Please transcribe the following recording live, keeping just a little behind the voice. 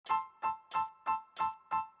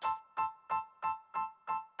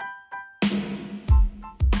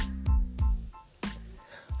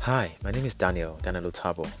Hi, my name is Daniel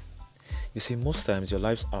Otabo. You see, most times your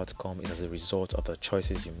life's outcome is as a result of the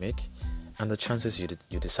choices you make and the chances you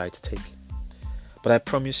decide to take. But I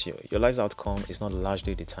promise you, your life's outcome is not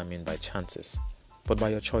largely determined by chances, but by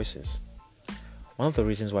your choices. One of the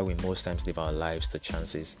reasons why we most times live our lives to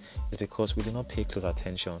chances is because we do not pay close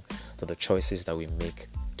attention to the choices that we make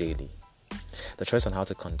daily. The choice on how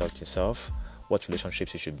to conduct yourself, what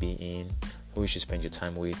relationships you should be in, who you should spend your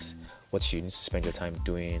time with, what you need to spend your time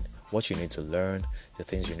doing, what you need to learn, the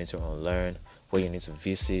things you need to unlearn, where you need to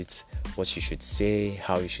visit, what you should say,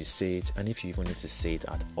 how you should say it, and if you even need to say it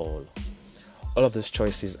at all. All of those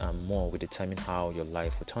choices and more will determine how your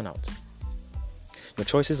life will turn out. Your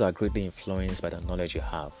choices are greatly influenced by the knowledge you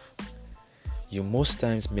have. You most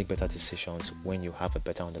times make better decisions when you have a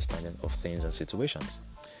better understanding of things and situations.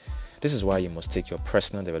 This is why you must take your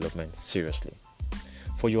personal development seriously.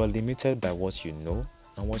 For you are limited by what you know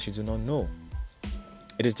and what you do not know.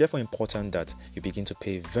 It is therefore important that you begin to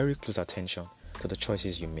pay very close attention to the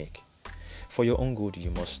choices you make. For your own good,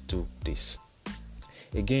 you must do this.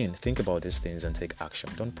 Again, think about these things and take action.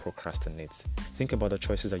 Don't procrastinate. Think about the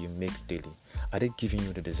choices that you make daily. Are they giving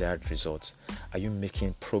you the desired results? Are you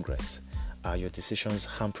making progress? Are your decisions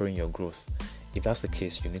hampering your growth? If that's the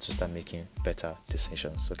case, you need to start making better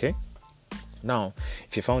decisions, okay? Now,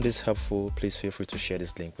 if you found this helpful, please feel free to share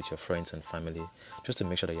this link with your friends and family just to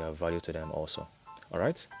make sure that you have value to them also.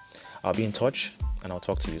 Alright? I'll be in touch and I'll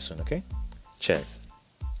talk to you soon, okay? Cheers.